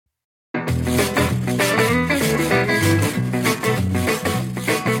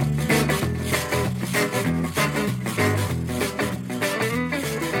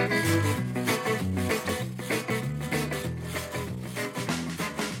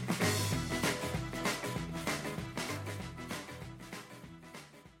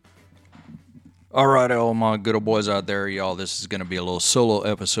All right, all my good old boys out there, y'all. This is going to be a little solo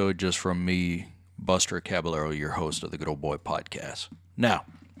episode just from me, Buster Caballero, your host of the Good Old Boy Podcast. Now,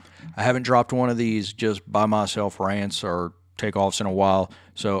 I haven't dropped one of these just by myself rants or takeoffs in a while,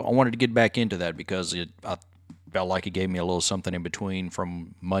 so I wanted to get back into that because I felt like it gave me a little something in between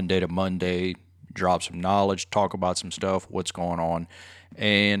from Monday to Monday, drop some knowledge, talk about some stuff, what's going on,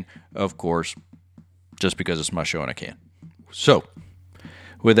 and of course, just because it's my show and I can. So,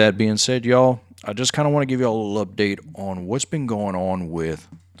 with that being said, y'all, I just kind of want to give you all a little update on what's been going on with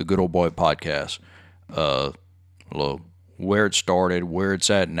the Good Old Boy Podcast. Where it started, where it's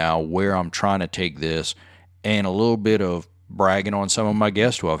at now, where I'm trying to take this, and a little bit of bragging on some of my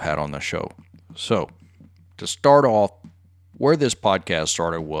guests who I've had on the show. So, to start off, where this podcast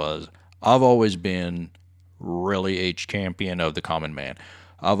started was I've always been really a champion of the common man.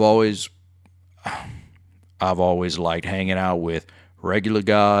 I've always liked hanging out with regular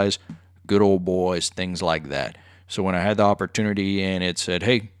guys, good old boys, things like that. So when I had the opportunity and it said,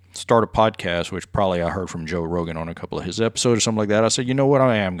 hey, start a podcast, which probably I heard from Joe Rogan on a couple of his episodes or something like that, I said, you know what,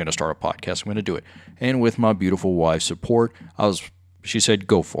 I am going to start a podcast. I'm going to do it. And with my beautiful wife's support, she said,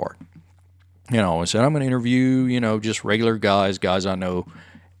 go for it. I said, I'm going to interview, just regular guys I know,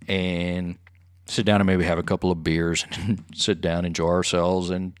 and sit down and maybe have a couple of beers and sit down, enjoy ourselves,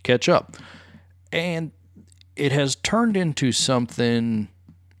 and catch up. And it has turned into something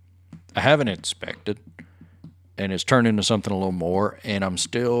I haven't expected, and it's turned into something a little more, and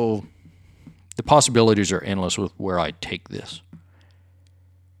the possibilities are endless with where I take this.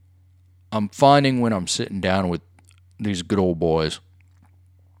 I'm finding when I'm sitting down with these good old boys,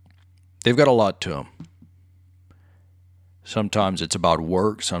 they've got a lot to them. Sometimes it's about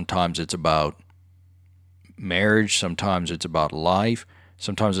work, sometimes it's about marriage, sometimes it's about life,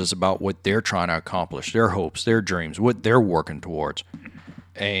 sometimes it's about what they're trying to accomplish, their hopes, their dreams, what they're working towards.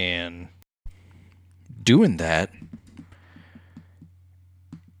 And doing that,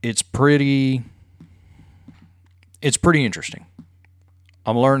 it's pretty interesting.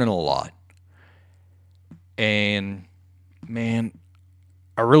 I'm learning a lot. And man,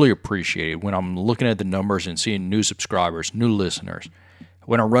 I really appreciate it when I'm looking at the numbers and seeing new subscribers, new listeners.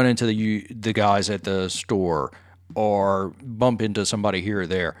 When I run into the guys at the store or bump into somebody here or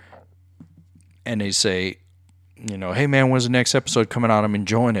there and they say, hey man, when's the next episode coming out? I'm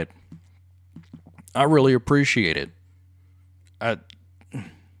enjoying it. I really appreciate it. I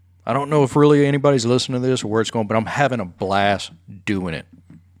don't know if really anybody's listening to this or where it's going, but I'm having a blast doing it.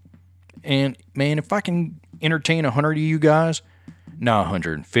 And man, if I can entertain 100 of you guys, now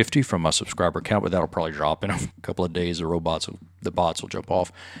 150 from my subscriber count, but that'll probably drop in a couple of days. The bots will jump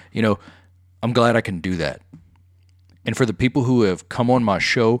off. I'm glad I can do that. And for the people who have come on my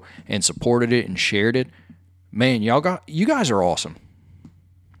show and supported it and shared it, man, you guys are awesome.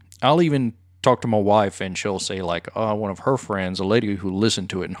 I'll even talk to my wife and she'll say one of her friends, a lady who listened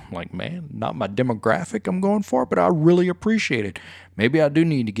to it, and I'm like, man, not my demographic I'm going for, but I really appreciate it. Maybe I do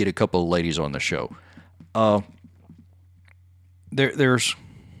need to get a couple of ladies on the show. There's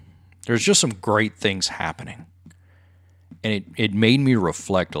just some great things happening. And it made me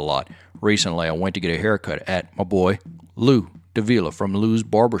reflect a lot. Recently, I went to get a haircut at my boy, Lou Davila from Lou's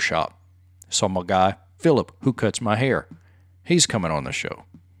Barbershop. Saw my guy, Philip, who cuts my hair. He's coming on the show.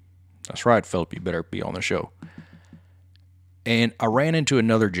 That's right, Philip, you better be on the show. And I ran into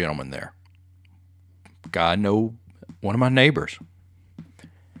another gentleman there. Guy I know, one of my neighbors.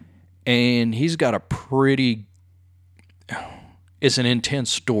 And he's got it's an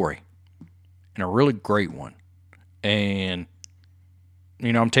intense story. And a really great one. And,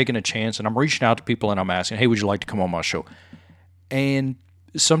 I'm taking a chance and I'm reaching out to people and I'm asking, hey, would you like to come on my show? And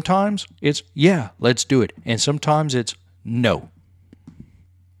sometimes it's, yeah, let's do it. And sometimes it's no.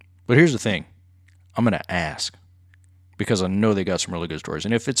 But here's the thing. I'm going to ask because I know they got some really good stories.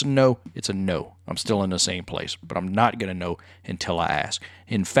 And if it's a no, it's a no. I'm still in the same place, but I'm not going to know until I ask.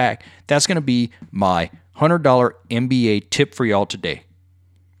 In fact, that's going to be my $100 MBA tip for y'all today.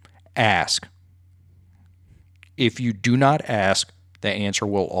 Ask. If you do not ask, the answer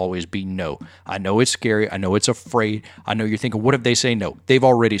will always be no. I know it's scary. I know it's afraid. I know you're thinking, what if they say no? They've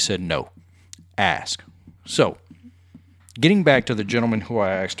already said no. Ask. So, getting back to the gentleman who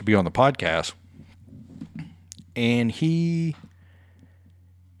I asked to be on the podcast, and he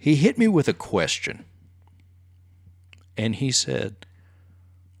hit me with a question. And he said,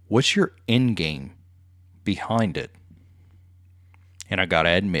 what's your end game behind it? And I got to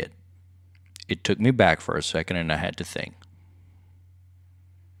admit, it took me back for a second and I had to think.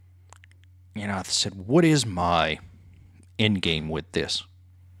 I said, what is my end game with this?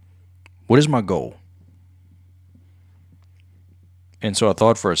 What is my goal? And so I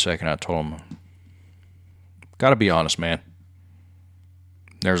thought for a second. I told him, Gotta be honest, man.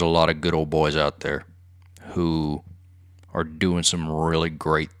 There's a lot of good old boys out there who are doing some really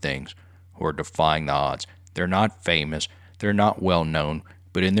great things, who are defying the odds. They're not famous, they're not well known,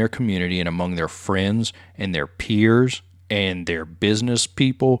 but in their community and among their friends and their peers and their business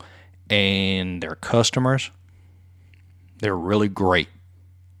people and their customers, they're really great.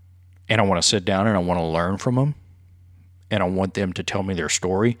 And I want to sit down and I want to learn from them. And I want them to tell me their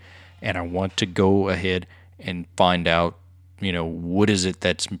story. And I want to go ahead and find out, what is it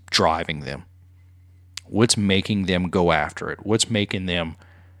that's driving them? What's making them go after it? What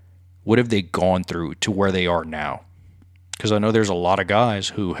have they gone through to where they are now? Because I know there's a lot of guys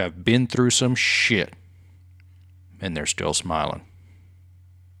who have been through some shit and they're still smiling.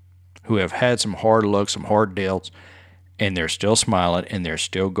 Who have had some hard luck, some hard deals, and they're still smiling and they're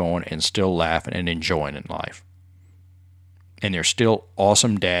still going and still laughing and enjoying in life. And they're still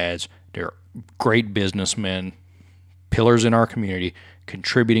awesome dads. They're great businessmen, pillars in our community,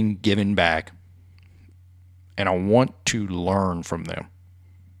 contributing, giving back. And I want to learn from them.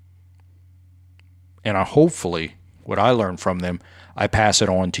 And hopefully, what I learn from them, I pass it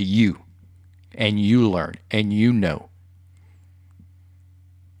on to you. And you learn, and you know.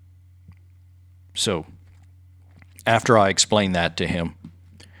 So, after I explained that to him,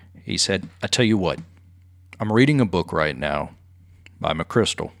 he said, I tell you what, I'm reading a book right now by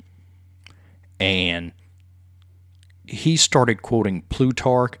McChrystal. And he started quoting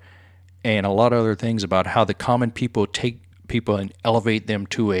Plutarch and a lot of other things about how the common people take people and elevate them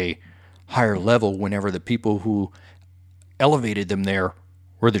to a higher level whenever the people who elevated them there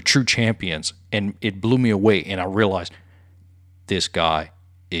were the true champions. And it blew me away, and I realized this guy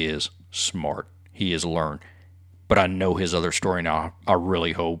is smart. He has learned. But I know his other story now. I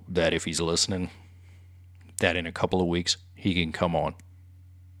really hope that if he's listening, that in a couple of weeks he can come on.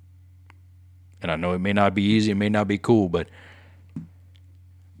 And I know it may not be easy, it may not be cool, but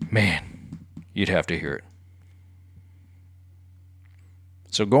man, you'd have to hear it.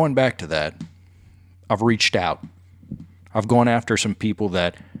 So going back to that, I've reached out. I've gone after some people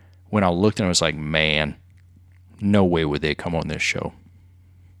that when I looked at them, I was like, man, no way would they come on this show.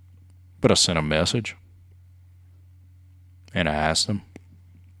 But I sent a message. And I asked them.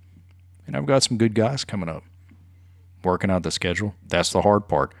 And I've got some good guys coming up. Working out the schedule. That's the hard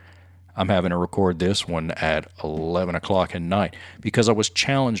part. I'm having to record this one at 11 o'clock at night because I was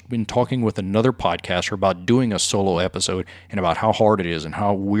challenged in talking with another podcaster about doing a solo episode and about how hard it is and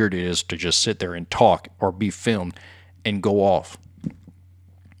how weird it is to just sit there and talk or be filmed and go off.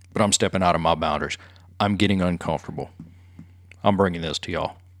 But I'm stepping out of my boundaries. I'm getting uncomfortable. I'm bringing this to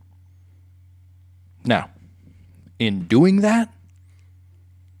y'all. Now, in doing that,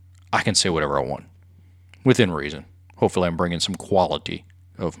 I can say whatever I want, within reason. Hopefully I'm bringing some quality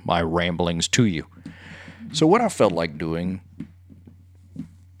of my ramblings to you. So what I felt like doing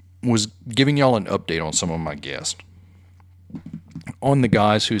was giving y'all an update on some of my guests. On the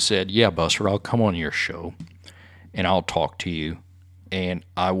guys who said, yeah, Buster, I'll come on your show, and I'll talk to you, and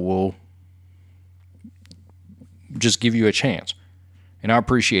I will just give you a chance. And I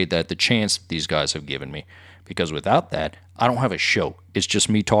appreciate that, the chance that these guys have given me. Because without that, I don't have a show. It's just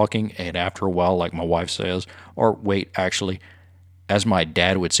me talking, and after a while, like my wife says, or wait, actually, as my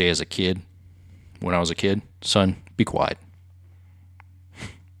dad would say as a kid, when I was a kid, son, be quiet.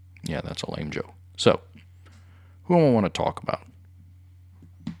 Yeah, that's a lame joke. So, who do I want to talk about?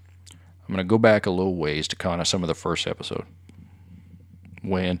 I'm going to go back a little ways to kind of some of the first episode.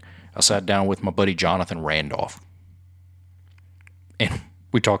 When I sat down with my buddy Jonathan Randolph. And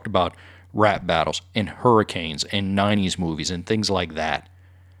we talked about rap battles and hurricanes and 90s movies and things like that,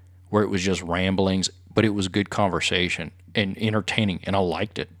 where it was just ramblings, but it was good conversation and entertaining, and I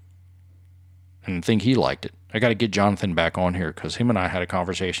liked it. And I think he liked it. I got to get Jonathan back on here because him and I had a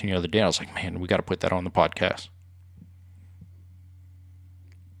conversation the other day. I was like, man, we got to put that on the podcast.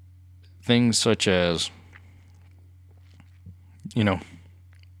 Things such as, when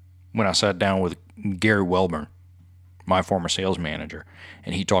I sat down with Gary Welburn, my former sales manager,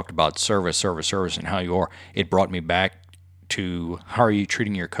 and he talked about service, and how you are. It brought me back to how are you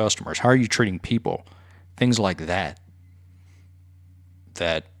treating your customers? How are you treating people? Things like that.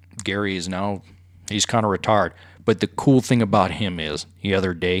 That Gary is now, he's kind of retired. But the cool thing about him is, the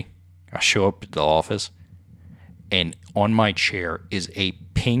other day, I show up at the office, and on my chair is a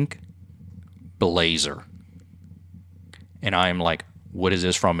pink blazer. And I am like, what is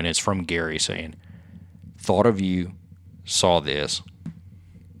this from? And it's from Gary saying, thought of you, saw this,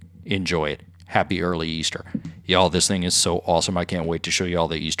 enjoy it. Happy early Easter. Y'all, this thing is so awesome. I can't wait to show you all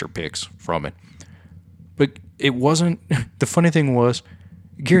the Easter pics from it. But it wasn't, the funny thing was,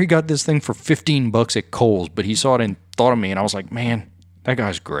 Gary got this thing for $15 at Kohl's, but he saw it and thought of me, and I was like, man, that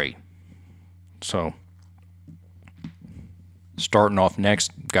guy's great. So, starting off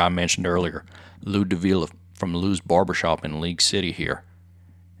next, guy I mentioned earlier, Lou Davila from Lou's Barbershop in League City here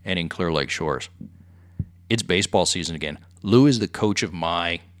and in Clear Lake Shores. It's baseball season again. Lou is the coach of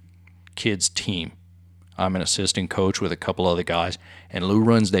my kids' team. I'm an assistant coach with a couple other guys, and Lou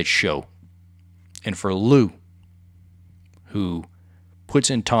runs that show. And for Lou, who puts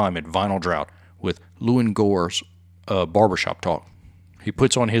in time at Vinyl Drought with Lou and Gore's Barbershop Talk, he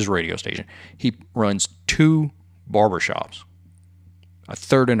puts on his radio station. He runs 2 barbershops, a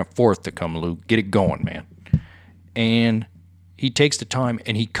third and a fourth to come, Lou. Get it going, man. And he takes the time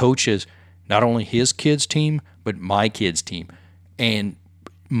and he coaches not only his kids' team, but my kids' team, and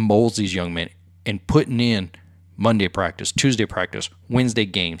molds these young men and putting in Monday practice, Tuesday practice, Wednesday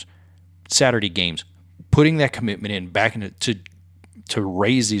games, Saturday games, putting that commitment in back into to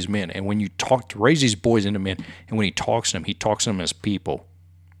raise these men. And when you talk to raise these boys into men, and when he talks to them as people,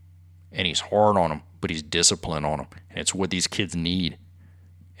 and he's hard on them, but he's disciplined on them, and it's what these kids need,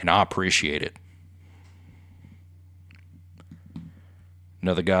 and I appreciate it.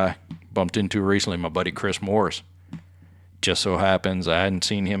 Another guy bumped into recently, my buddy Chris Morris. Just so happens I hadn't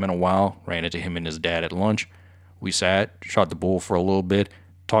seen him in a while. Ran into him and his dad at lunch. We sat, shot the bull for a little bit,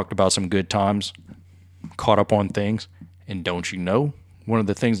 talked about some good times, caught up on things. And don't you know, one of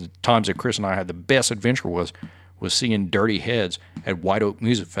the times that Chris and I had the best adventure was seeing Dirty Heads at White Oak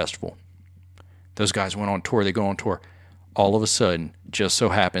Music Festival. Those guys went on tour. They go on tour. All of a sudden, just so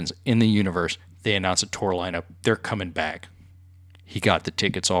happens, in the universe, they announce a tour lineup. They're coming back. He got the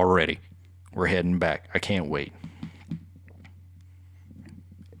tickets already. We're heading back. I can't wait.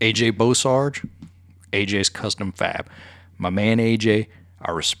 AJ Bosarge, AJ's Custom Fab. My man AJ,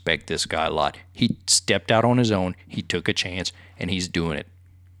 I respect this guy a lot. He stepped out on his own, he took a chance, and he's doing it.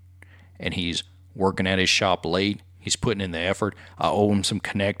 And he's working at his shop late. He's putting in the effort. I owe him some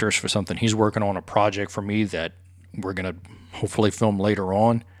connectors for something. He's working on a project for me that we're going to hopefully film later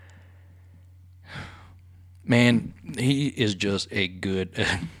on. Man, he is just a good,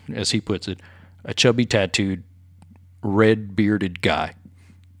 as he puts it, a chubby tattooed, red-bearded guy.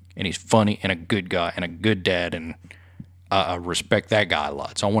 And he's funny and a good guy and a good dad, and I respect that guy a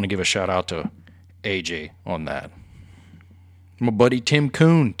lot. So I want to give a shout out to AJ on that. My buddy Tim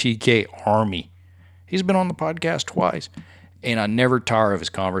Kuhn, TK Army. He's been on the podcast twice, and I never tire of his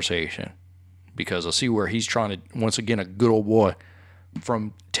conversation because I see where he's trying to, once again, a good old boy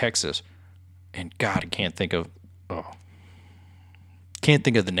from Texas. And God, I can't think of the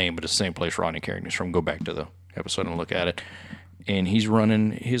name, but it's the same place Rodney Carrington is from. Go back to the episode and look at it. And he's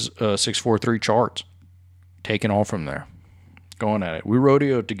running his 643 charts, taking off from there, going at it. We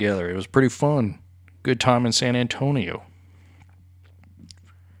rodeoed together. It was pretty fun. Good time in San Antonio.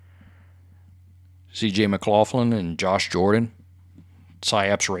 CJ McLaughlin and Josh Jordan,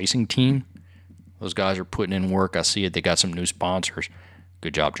 Psyaps Racing Team. Those guys are putting in work. I see it. They got some new sponsors.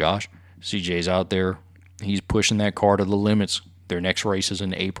 Good job, Josh. CJ's out there. He's pushing that car to the limits. Their next race is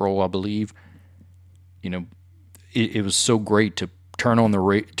in April, I believe. You know, it was so great to turn on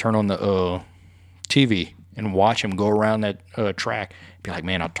the TV and watch him go around that track. Be like,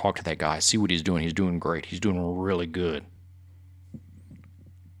 man, I'll talk to that guy. See what he's doing. He's doing great. He's doing really good.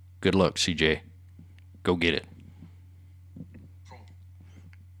 Good luck, CJ. Go get it.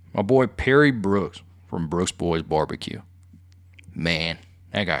 My boy Perry Brooks from Brooks Boys Barbecue. Man,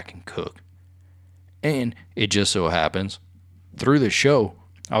 that guy can cook. And it just so happens, through the show,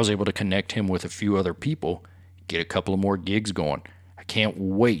 I was able to connect him with a few other people, get a couple of more gigs going. I can't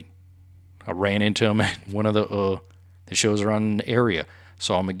wait. I ran into him at one of the shows around the area.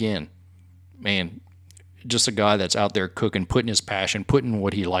 Saw him again. Man, just a guy that's out there cooking, putting his passion, putting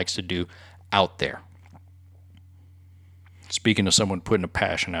what he likes to do out there. Speaking of someone putting a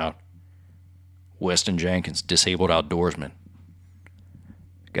passion out, Weston Jenkins, disabled outdoorsman.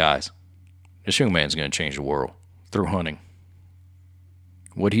 Guys, this young man's going to change the world through hunting.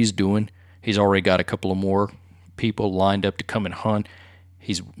 What he's doing, he's already got a couple of more people lined up to come and hunt.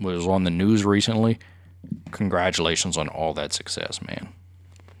 He was on the news recently. Congratulations on all that success, man.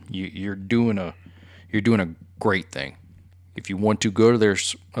 You're doing a great thing. If you want to, go to their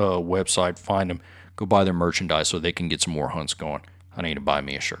website, find them, go buy their merchandise so they can get some more hunts going. I need to buy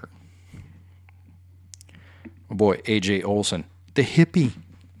me a shirt. My boy AJ Olson, the hippie.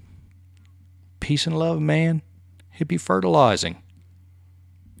 Peace and love, man. Hippie fertilizing.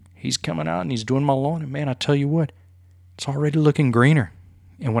 He's coming out and he's doing my lawn, and man, I tell you what, it's already looking greener.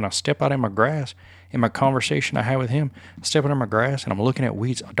 And when I step out in my grass, in my conversation I had with him, I step out in my grass and I'm looking at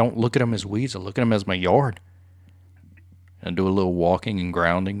weeds. I don't look at them as weeds. I look at them as my yard. and do a little walking and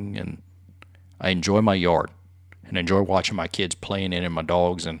grounding, and I enjoy my yard and enjoy watching my kids playing in it and my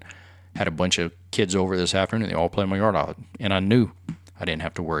dogs, and had a bunch of kids over this afternoon. They all play in my yard, and I knew I didn't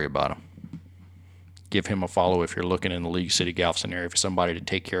have to worry about them. Give him a follow if you're looking in the League City Galveston area for somebody to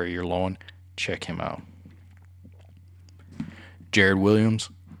take care of your lawn. Check him out. Jared Williams,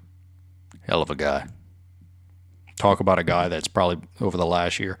 hell of a guy. Talk about a guy that's probably over the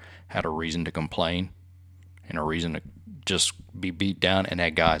last year had a reason to complain and a reason to just be beat down, and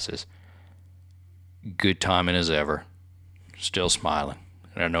that guy says, good timing as ever, still smiling.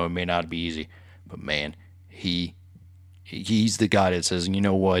 And I know it may not be easy, but man, he's the guy that says, you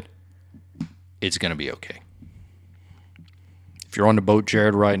know what, it's going to be okay. If you're on the boat,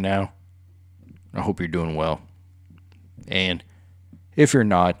 Jared, right now, I hope you're doing well. And if you're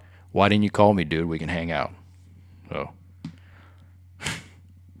not, why didn't you call me, dude? We can hang out. So,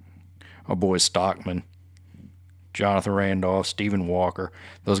 our boys Stockman, Jonathan Randolph, Stephen Walker,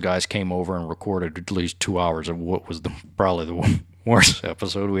 those guys came over and recorded at least 2 hours of what was probably the worst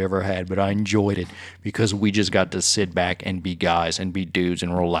episode we ever had, but I enjoyed it because we just got to sit back and be guys and be dudes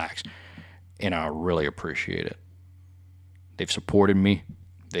and relax, and I really appreciate it. They've supported me.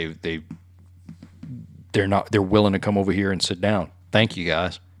 They're willing to come over here and sit down. Thank you,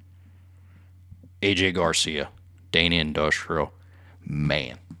 guys. AJ Garcia, Dana Industrial,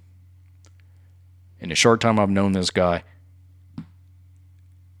 man. In the short time I've known this guy,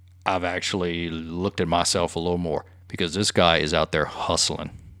 I've actually looked at myself a little more, because this guy is out there hustling.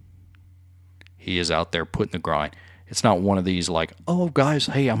 He is out there putting the grind. It's not one of these like, oh, guys,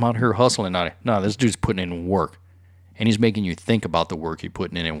 hey, I'm out here hustling. No, this dude's putting in work. And he's making you think about the work you're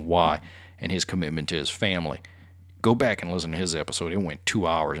putting in and why, and his commitment to his family. Go back and listen to his episode. It went 2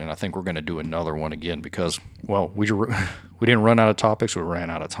 hours, and I think we're going to do another one again because, well, we didn't run out of topics. We ran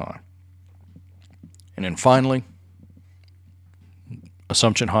out of time. And then finally,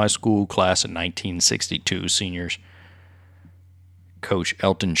 Assumption High School class of 1962 seniors, Coach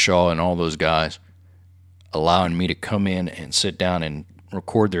Elton Shaw and all those guys, allowing me to come in and sit down and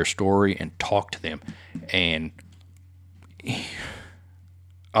record their story and talk to them. And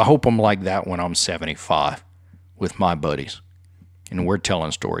I hope I'm like that when I'm 75 with my buddies. And we're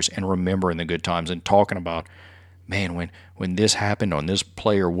telling stories and remembering the good times and talking about, man, when this happened on this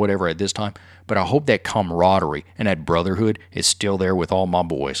play or whatever at this time. But I hope that camaraderie and that brotherhood is still there with all my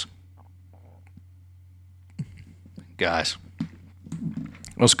boys. Guys,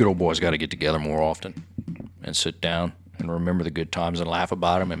 us good old boys got to get together more often and sit down and remember the good times and laugh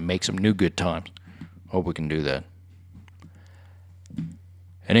about them and make some new good times. Hope we can do that.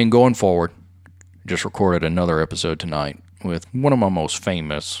 And then going forward, just recorded another episode tonight with one of my most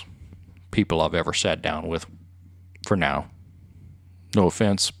famous people I've ever sat down with for now. No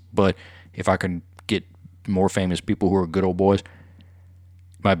offense, but if I could get more famous people who are good old boys, it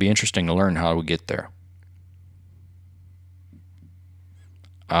might be interesting to learn how we get there.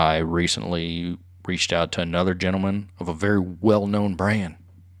 I recently reached out to another gentleman of a very well-known brand.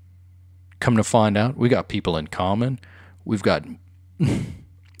 Come to find out, we got people in common. We've got...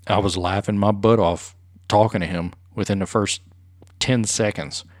 I was laughing my butt off talking to him within the first 10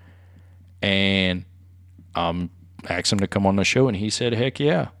 seconds. And asked him to come on the show, and he said, heck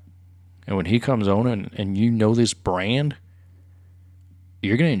yeah. And when he comes on and you know this brand,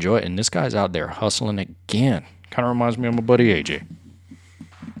 you're going to enjoy it. And this guy's out there hustling again. Kind of reminds me of my buddy AJ.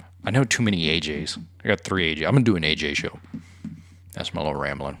 I know too many AJs. I got 3 AJ. I'm going to do an AJ show. That's my little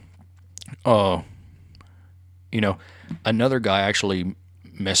rambling. Another guy actually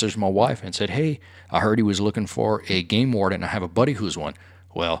messaged my wife and said, hey, I heard he was looking for a game warden. I have a buddy who's one.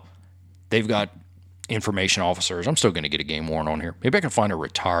 Well, they've got information officers. I'm still going to get a game warden on here. Maybe I can find a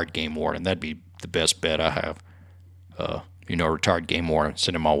retired game warden. That'd be the best bet I have. A retired game warden.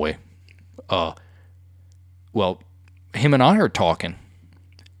 Send him my way. Well, him and I are talking,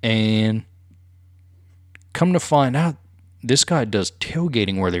 and come to find out, this guy does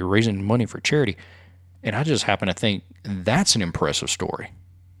tailgating where they're raising money for charity. And I just happen to think that's an impressive story.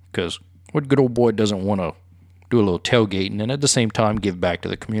 Because what good old boy doesn't want to do a little tailgating and at the same time give back to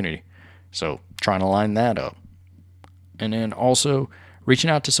the community? So trying to line that up. And then also reaching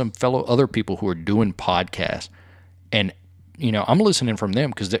out to some fellow other people who are doing podcasts. And, I'm listening from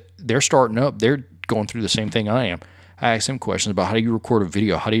them because they're starting up. They're going through the same thing I am. I asked them questions about how do you record a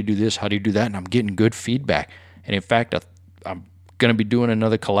video? How do you do this? How do you do that? And I'm getting good feedback. And in fact, I'm going to be doing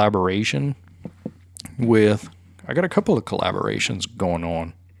another collaboration I got a couple of collaborations going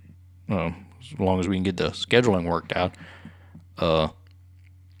on. As long as we can get the scheduling worked out. The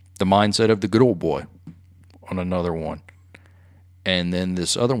mindset of the good old boy on another one. And then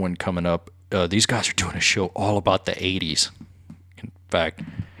this other one coming up these guys are doing a show all about the 80s, in fact.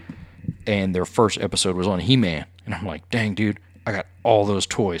 And their first episode was on He-Man. And I'm like, dang, dude, I got all those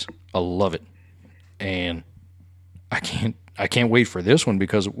toys. I love it. And I can't wait for this one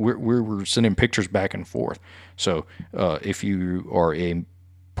because we're sending pictures back and forth. So if you are a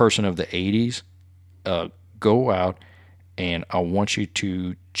person of the 80s, go out and I want you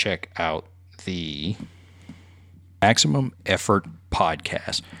to check out the Maximum Effort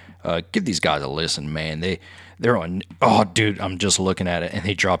podcast. Give these guys a listen, man. They're on. Oh, dude, I'm just looking at it, and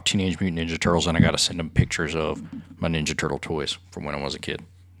they dropped Teenage Mutant Ninja Turtles, and I got to send them pictures of my Ninja Turtle toys from when I was a kid.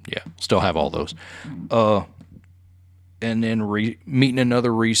 Yeah, still have all those. And then meeting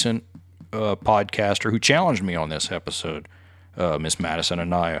another recent podcaster who challenged me on this episode, Miss Madison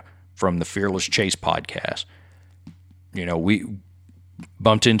Anaya from the Fearless Chase podcast. You know, we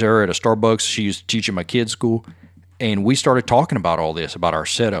bumped into her at a Starbucks. She used to teach at my kids' school. And we started talking about all this, about our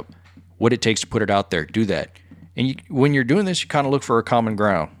setup, what it takes to put it out there, do that. And when you're doing this, you kind of look for a common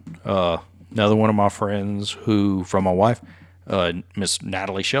ground. Another one of my friends from my wife, Miss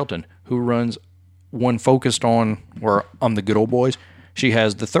Natalie Shelton, who runs one focused on where I'm the good old boys. She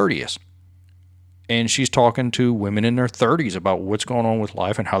has the 30th. And she's talking to women in their 30s about what's going on with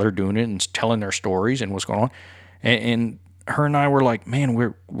life and how they're doing it and telling their stories and what's going on. And her and I were like, man,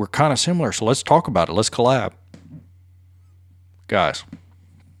 we're kind of similar, so let's talk about it. Let's collab. Guys,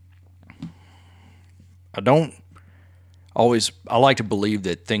 I like to believe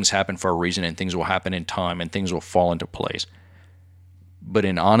that things happen for a reason and things will happen in time and things will fall into place. But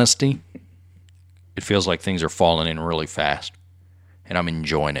in honesty, it feels like things are falling in really fast. And I'm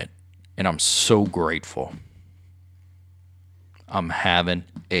enjoying it. And I'm so grateful. I'm having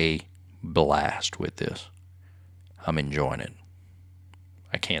a blast with this. I'm enjoying it.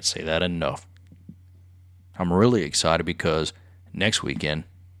 I can't say that enough. I'm really excited because next weekend,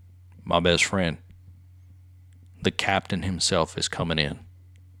 my best friend, the captain himself, is coming in.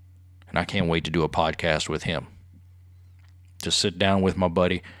 And I can't wait to do a podcast with him. Just sit down with my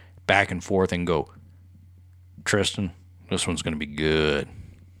buddy, back and forth, and go, Tristan, this one's going to be good.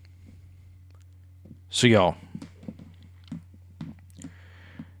 So, y'all,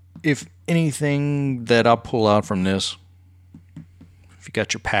 if anything that I pull out from this, if you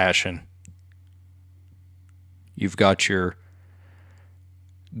got your passion, you've got your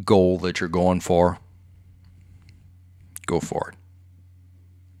goal that you're going for, go for it.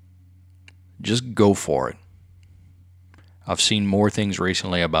 Just go for it. I've seen more things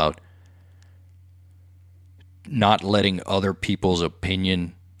recently about not letting other people's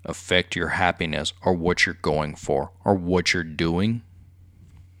opinion affect your happiness or what you're going for or what you're doing.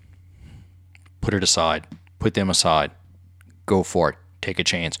 Put it aside. Put them aside. Go for it. Take a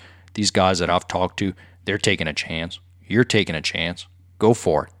chance. These guys that I've talked to, they're taking a chance. You're taking a chance. Go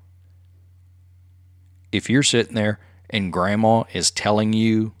for it. If you're sitting there and grandma is telling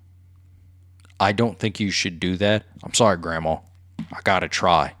you, I don't think you should do that, I'm sorry, grandma. I gotta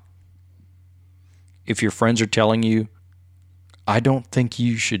try. If your friends are telling you, I don't think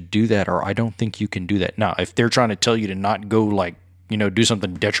you should do that, or I don't think you can do that. Now, if they're trying to tell you to not go do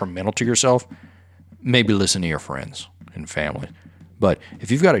something detrimental to yourself, maybe listen to your friends and family. But if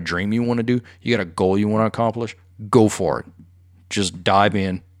you've got a dream you want to do, you got a goal you want to accomplish, go for it. Just dive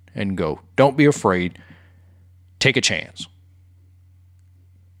in and go. Don't be afraid. Take a chance.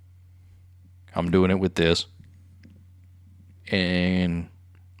 I'm doing it with this. And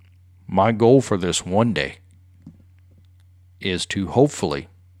my goal for this one day is to hopefully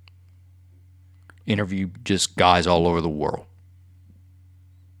interview just guys all over the world.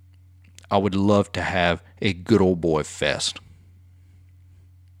 I would love to have a good old boy fest.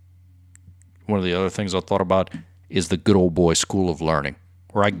 One of the other things I thought about is the good old boy school of learning,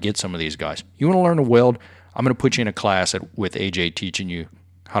 where I get some of these guys. You want to learn to weld? I'm going to put you in a class with AJ teaching you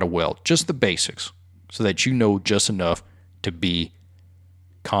how to weld, just the basics, so that you know just enough to be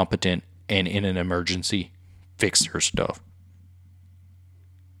competent and in an emergency, fix their stuff.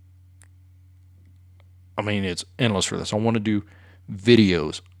 I mean, it's endless for this. I want to do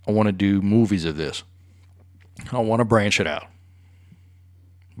videos. I want to do movies of this. I want to branch it out.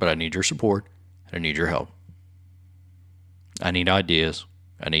 But I need your support and I need your help. I need ideas.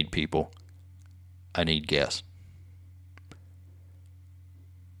 I need people. I need guests.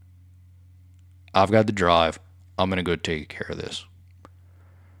 I've got the drive. I'm going to go take care of this.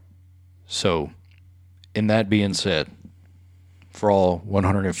 So, in that being said, for all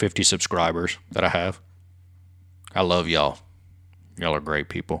 150 subscribers that I have, I love y'all. Y'all are great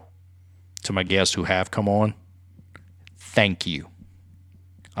people. To my guests who have come on, thank you.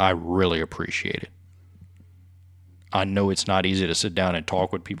 I really appreciate it. I know it's not easy to sit down and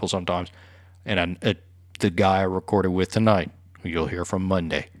talk with people sometimes, And the guy I recorded with tonight, who you'll hear from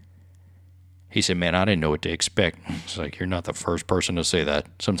Monday, he said, man, I didn't know what to expect. It's like, you're not the first person to say that.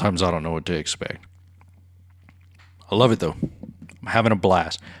 Sometimes I don't know what to expect. I love it, though. I'm having a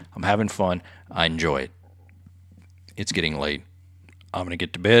blast. I'm having fun. I enjoy it. It's getting late. I'm going to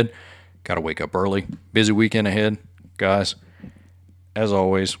get to bed. Got to wake up early. Busy weekend ahead. Guys, as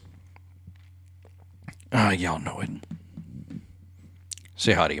always, y'all know it.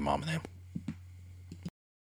 Say hi to your mom and them.